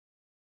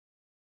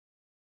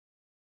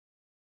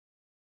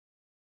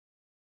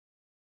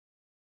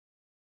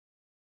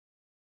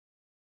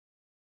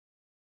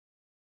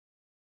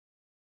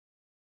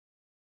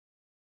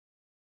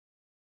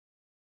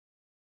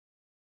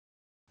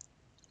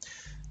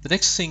The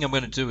next thing I'm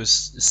going to do is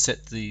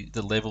set the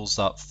levels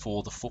up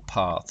for the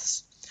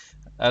footpaths.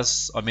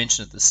 As I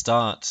mentioned at the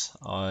start,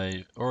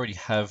 I already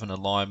have an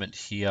alignment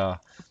here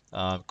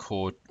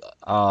called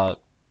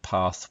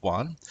path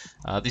 1.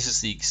 This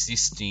is the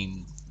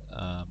existing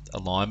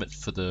alignment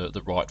for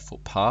the right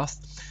footpath.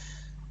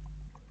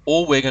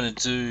 All we're going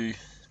to do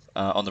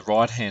on the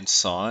right hand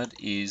side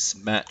is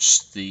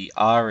match the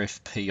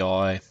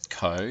RFPI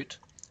code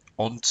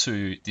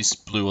onto this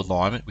blue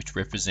alignment, which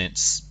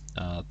represents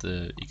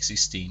the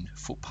existing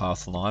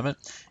footpath alignment,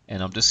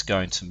 and I'm just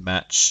going to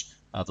match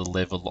the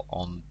level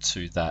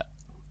onto that.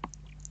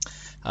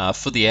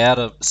 For the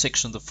outer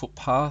section of the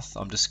footpath,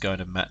 I'm just going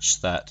to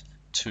match that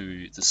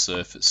to the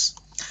surface.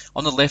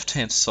 On the left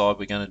hand side,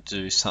 we're going to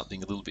do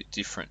something a little bit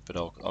different, but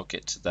I'll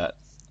get to that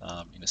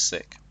in a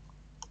sec.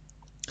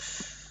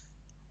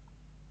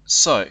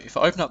 So if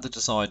I open up the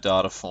design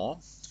data form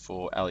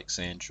for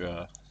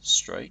Alexandra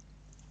Street,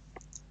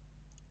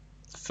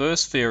 the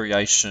first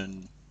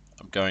variation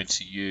I'm going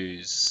to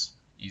use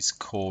is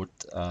called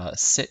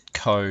set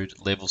code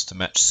levels to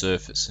match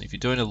surface. And if you're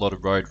doing a lot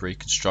of road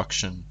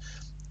reconstruction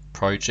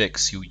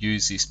projects, you'll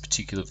use this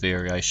particular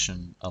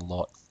variation a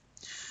lot.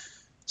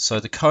 So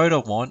the code I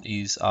want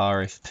is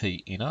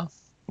RFP inner.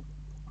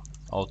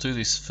 I'll do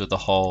this for the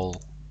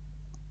whole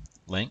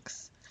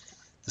length.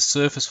 The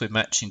surface we're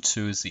matching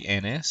to is the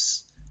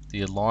NS.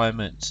 The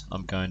alignment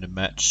I'm going to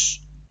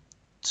match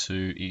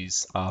to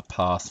is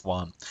path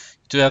 1. You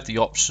do have the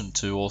option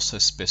to also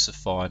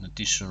specify an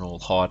additional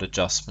height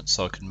adjustment,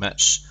 so I can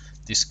match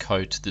this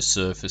code to the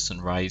surface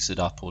and raise it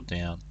up or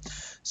down.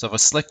 So if I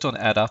select on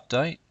add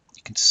update,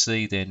 you can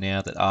see there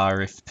now that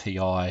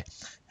RFPI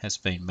has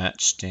been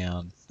matched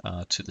down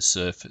to the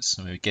surface,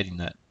 and we're getting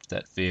that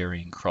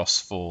varying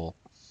crossfall.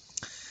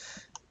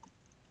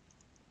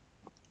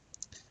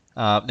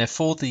 Now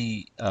for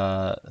the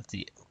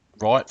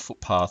right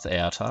footpath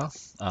outer,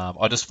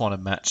 I just want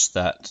to match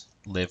that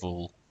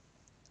level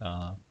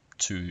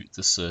to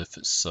the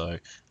surface. So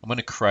I'm going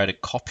to create a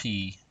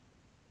copy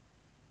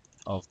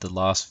of the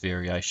last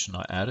variation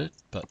I added,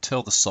 but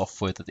tell the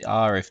software that the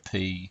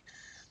RFP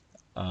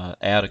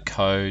outer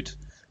code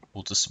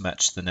will just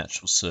match the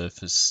natural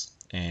surface,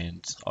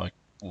 and I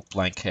will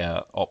blank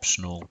out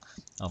optional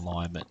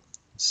alignment.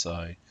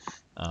 So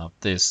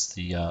there's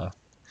the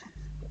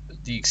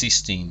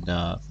existing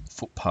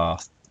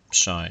footpath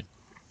shown.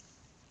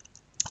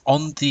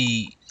 On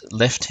the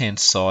left hand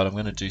side, I'm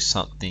going to do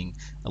something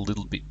a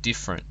little bit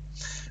different.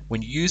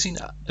 When you're using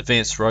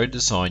advanced road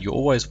design, you're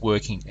always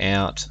working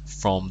out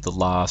from the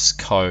last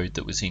code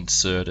that was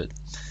inserted.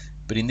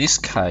 But in this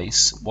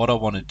case, what I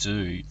want to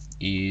do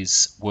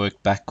is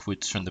work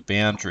backwards from the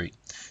boundary.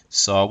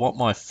 So I want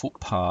my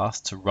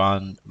footpath to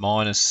run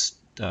minus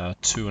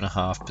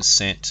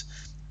 2.5%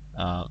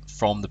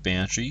 from the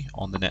boundary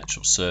on the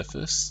natural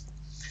surface,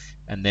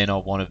 and then I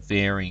want a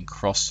varying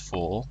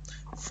crossfall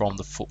from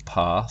the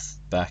footpath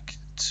back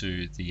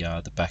to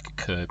the back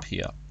curb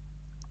here.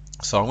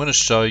 So I'm going to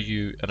show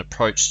you an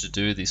approach to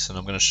do this, and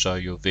I'm going to show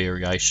you a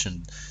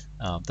variation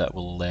that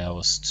will allow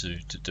us to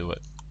do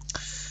it.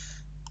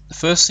 The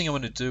first thing I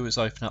want to do is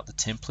open up the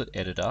template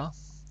editor,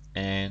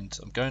 and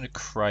I'm going to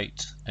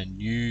create a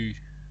new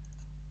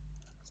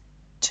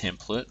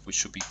template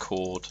which will be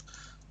called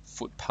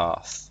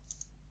footpath.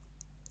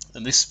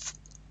 And this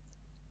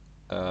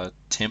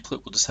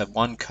template will just have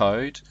one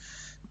code,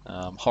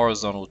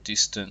 horizontal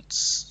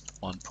distance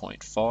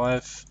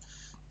 1.5,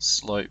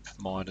 slope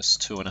minus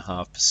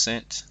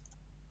 2.5%,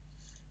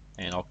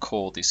 and I'll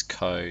call this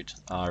code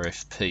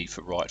RFP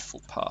for right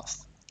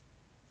footpath.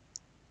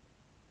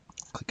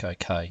 Click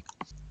OK.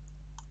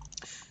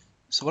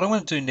 So what I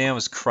want to do now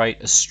is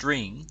create a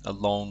string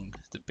along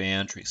the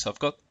boundary. So I've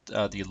got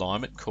the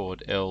alignment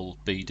called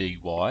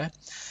LBDY.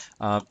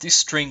 This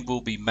string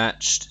will be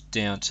matched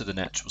down to the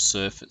natural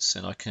surface,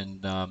 and I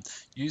can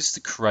use the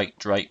create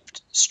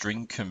draped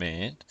string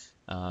command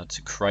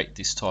to create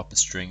this type of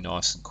string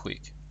nice and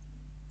quick.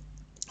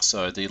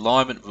 So the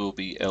alignment will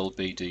be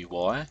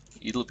LBDY.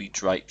 It'll be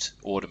draped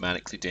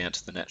automatically down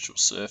to the natural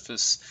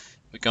surface.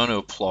 We're going to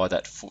apply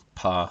that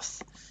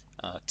footpath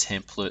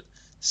template,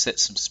 set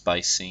some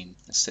spacing,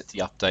 and set the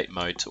update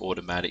mode to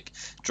automatic.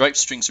 Drape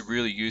strings are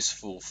really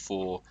useful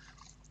for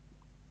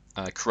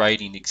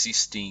creating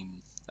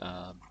existing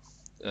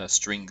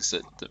strings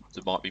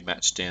that might be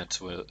matched down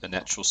to a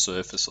natural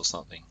surface or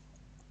something.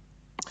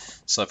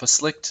 So if I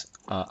select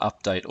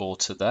update all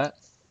to that,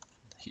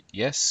 hit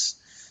yes,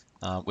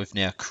 we've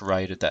now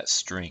created that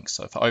string.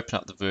 So if I open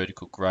up the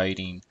vertical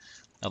grading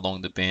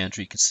along the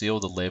boundary, you can see all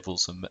the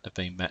levels have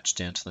been matched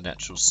down to the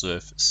natural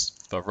surface.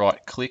 If I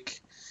right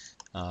click,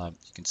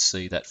 you can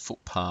see that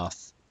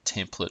footpath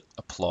template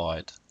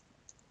applied.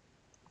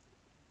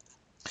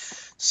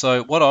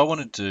 So what I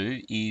want to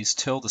do is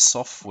tell the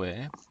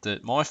software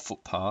that my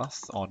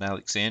footpath on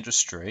Alexandra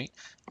Street,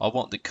 I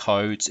want the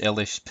codes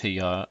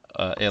LFPO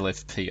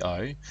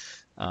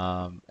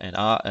and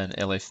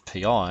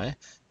LFPI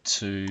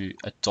to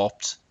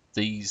adopt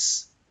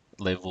these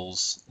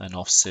levels and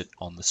offset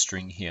on the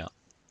string here.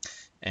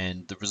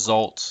 And the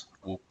result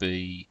will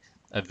be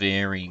a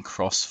varying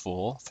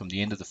crossfall from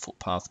the end of the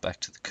footpath back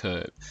to the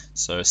curb.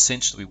 So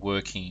essentially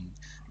working,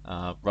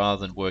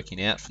 rather than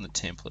working out from the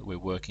template, we're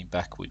working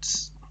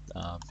backwards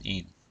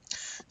in.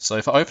 So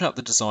if I open up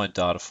the design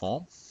data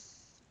form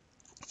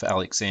for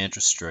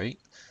Alexandra Street,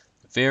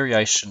 the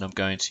variation I'm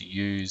going to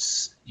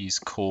use is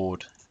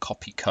called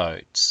copy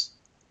codes.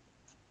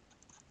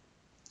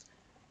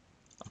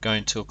 I'm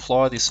going to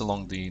apply this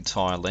along the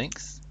entire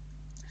length.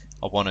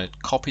 I want to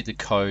copy the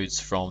codes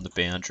from the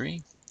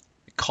boundary.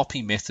 The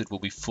copy method will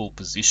be full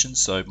position,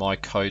 so my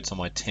codes on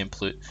my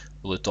template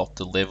will adopt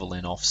the level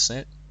and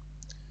offset.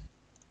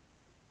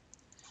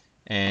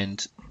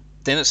 And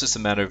then it's just a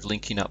matter of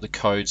linking up the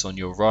codes on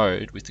your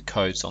road with the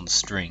codes on the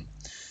string.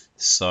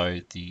 So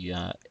the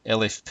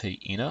LFP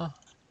inner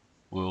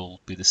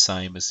will be the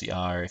same as the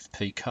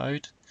RFP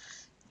code,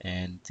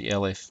 and the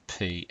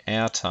LFP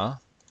outer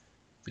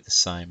will be the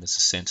same as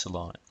the center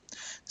line.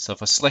 So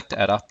if I select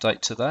add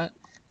update to that,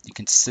 you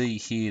can see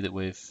here that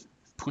we've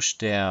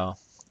pushed our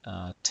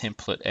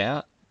template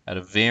out at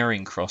a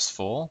varying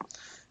crossfall,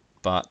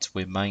 but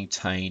we're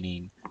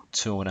maintaining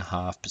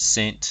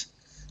 2.5%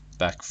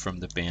 back from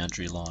the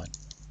boundary line.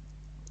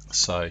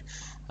 So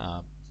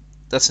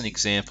that's an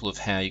example of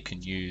how you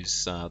can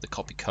use the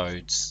copy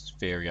codes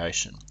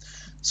variation.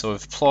 So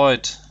we've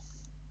applied,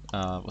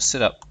 we'll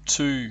set up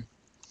two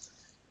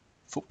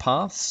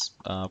footpaths.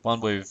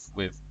 One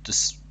we've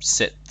just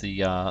set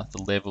the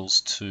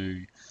levels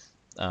to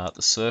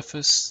the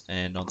surface,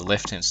 and on the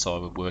left hand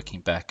side we're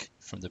working back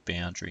from the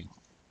boundary.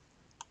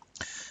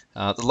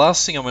 The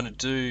last thing I'm going to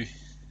do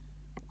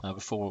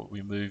before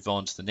we move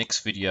on to the next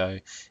video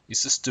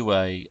is just do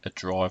a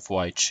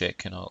driveway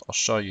check, and I'll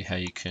show you how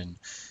you can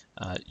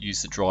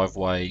use the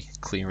driveway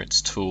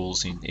clearance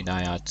tools in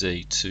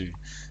ARD to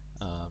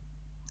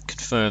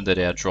confirm that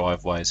our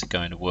driveways are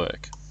going to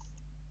work.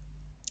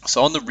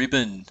 So on the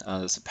ribbon,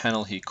 there's a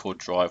panel here called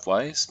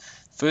driveways.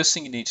 First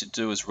thing you need to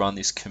do is run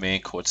this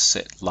command called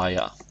set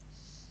layer.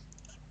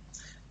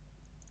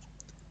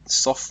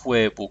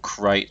 Software will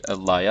create a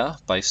layer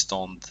based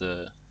on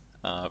the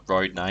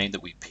road name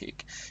that we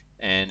pick,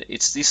 and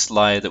it's this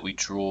layer that we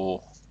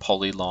draw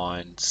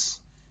polylines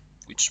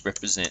which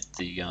represent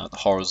the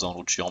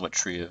horizontal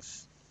geometry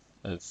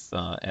of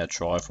our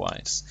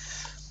driveways.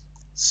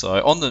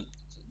 So on the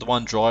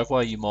one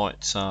driveway you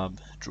might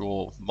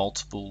draw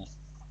multiple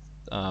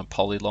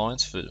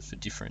polylines for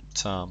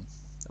different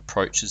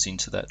approaches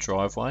into that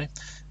driveway.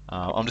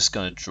 I'm just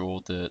going to draw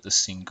the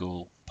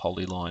single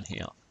polyline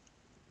here.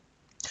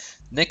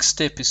 Next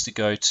step is to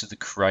go to the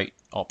create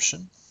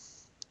option.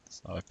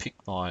 So I pick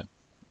my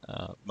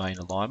main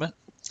alignment,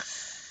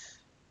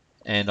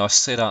 and I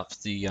set up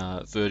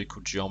the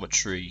vertical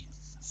geometry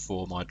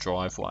for my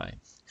driveway.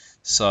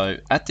 So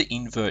at the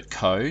invert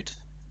code,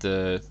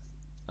 the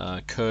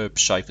curb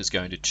shape is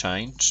going to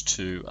change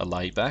to a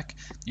layback.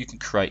 You can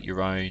create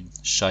your own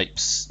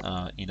shapes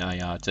in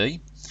ARD.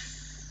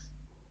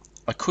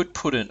 I could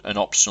put an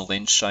optional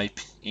end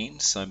shape in,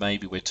 so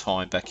maybe we're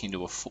tying back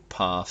into a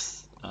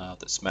footpath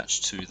that's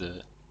matched to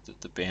the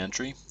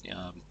boundary.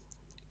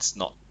 It's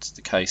not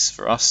the case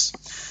for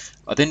us.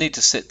 I then need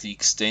to set the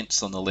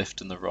extents on the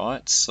left and the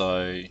right.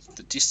 So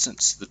the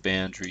distance to the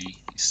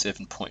boundary is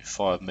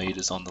 7.5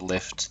 meters on the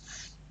left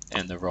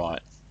and the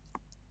right.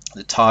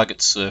 The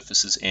target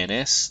surface is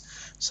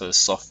NS, so the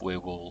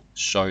software will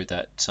show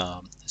that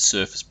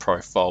surface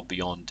profile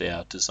beyond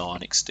our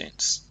design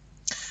extents.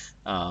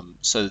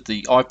 So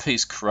the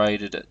IPs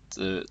created at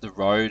the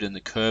road and the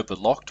curb are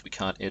locked. We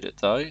can't edit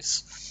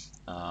those,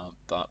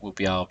 but we'll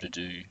be able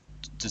to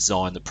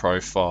design the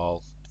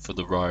profile for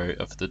the row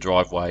of the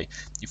driveway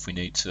if we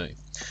need to.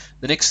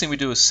 The next thing we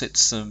do is set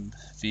some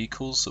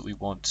vehicles that we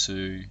want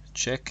to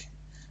check.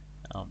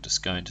 I'm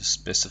just going to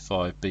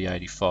specify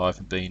B85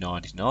 and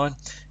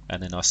B99,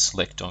 and then I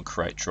select on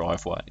create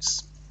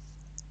driveways.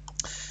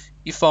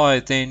 If I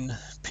then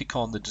pick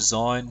on the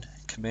design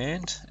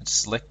command and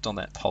select on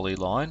that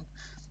polyline,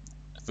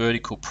 a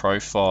vertical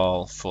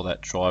profile for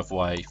that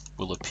driveway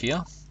will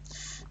appear.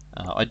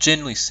 I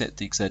generally set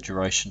the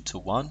exaggeration to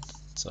 1,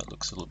 so it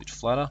looks a little bit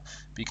flatter.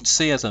 But you can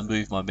see as I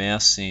move my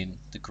mouse in,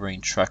 the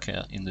green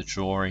tracker in the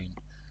drawing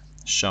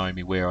showing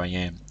me where I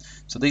am.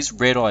 So these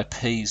red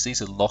IPs,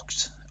 these are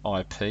locked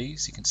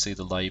IPs. You can see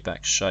the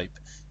layback shape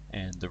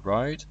and the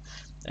road,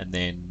 and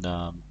then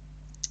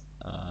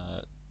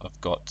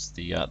I've got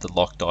the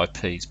locked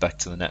IPs back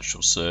to the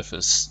natural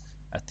surface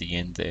at the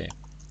end there.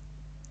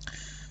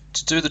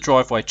 To do the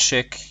driveway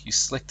check, you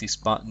select this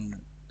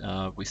button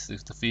with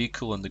the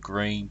vehicle and the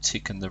green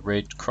tick and the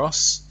red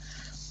cross.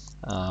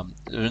 There are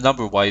a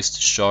number of ways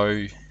to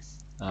show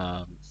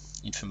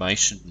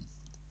information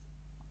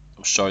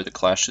or show the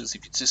clashes.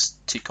 If you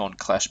just tick on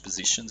clash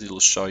positions, it'll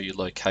show you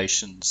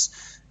locations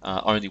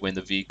only when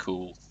the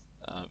vehicle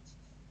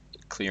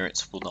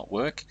clearance will not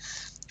work.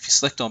 If you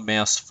select on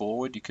mouse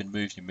forward, you can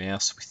move your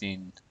mouse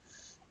within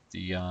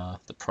the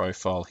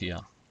profile here.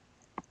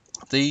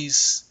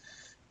 These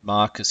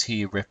markers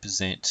here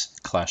represent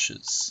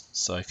clashes.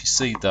 So if you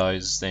see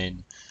those,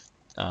 then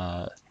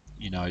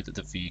you know that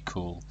the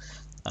vehicle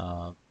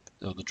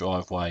or the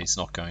driveway is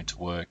not going to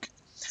work.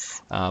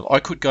 I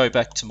could go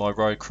back to my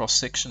road cross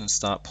section and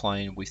start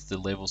playing with the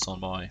levels on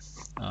my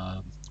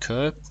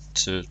curb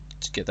to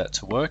get that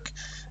to work.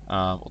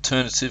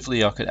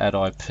 Alternatively, I could add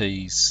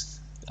IPs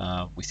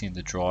within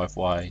the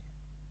driveway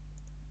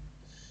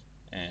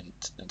and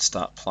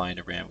start playing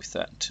around with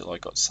that until I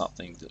got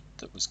something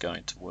that was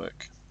going to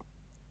work.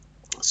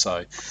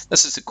 So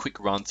this is a quick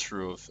run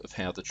through of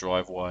how the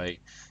driveway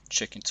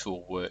checking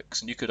tool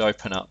works, and you could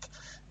open up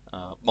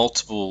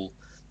multiple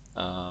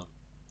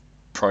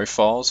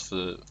profiles for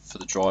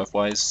the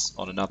driveways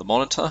on another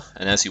monitor,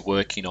 and as you're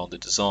working on the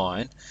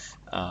design,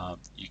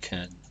 you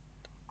can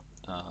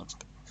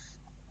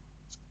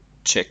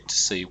check to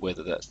see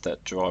whether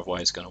that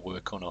driveway is going to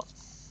work or not.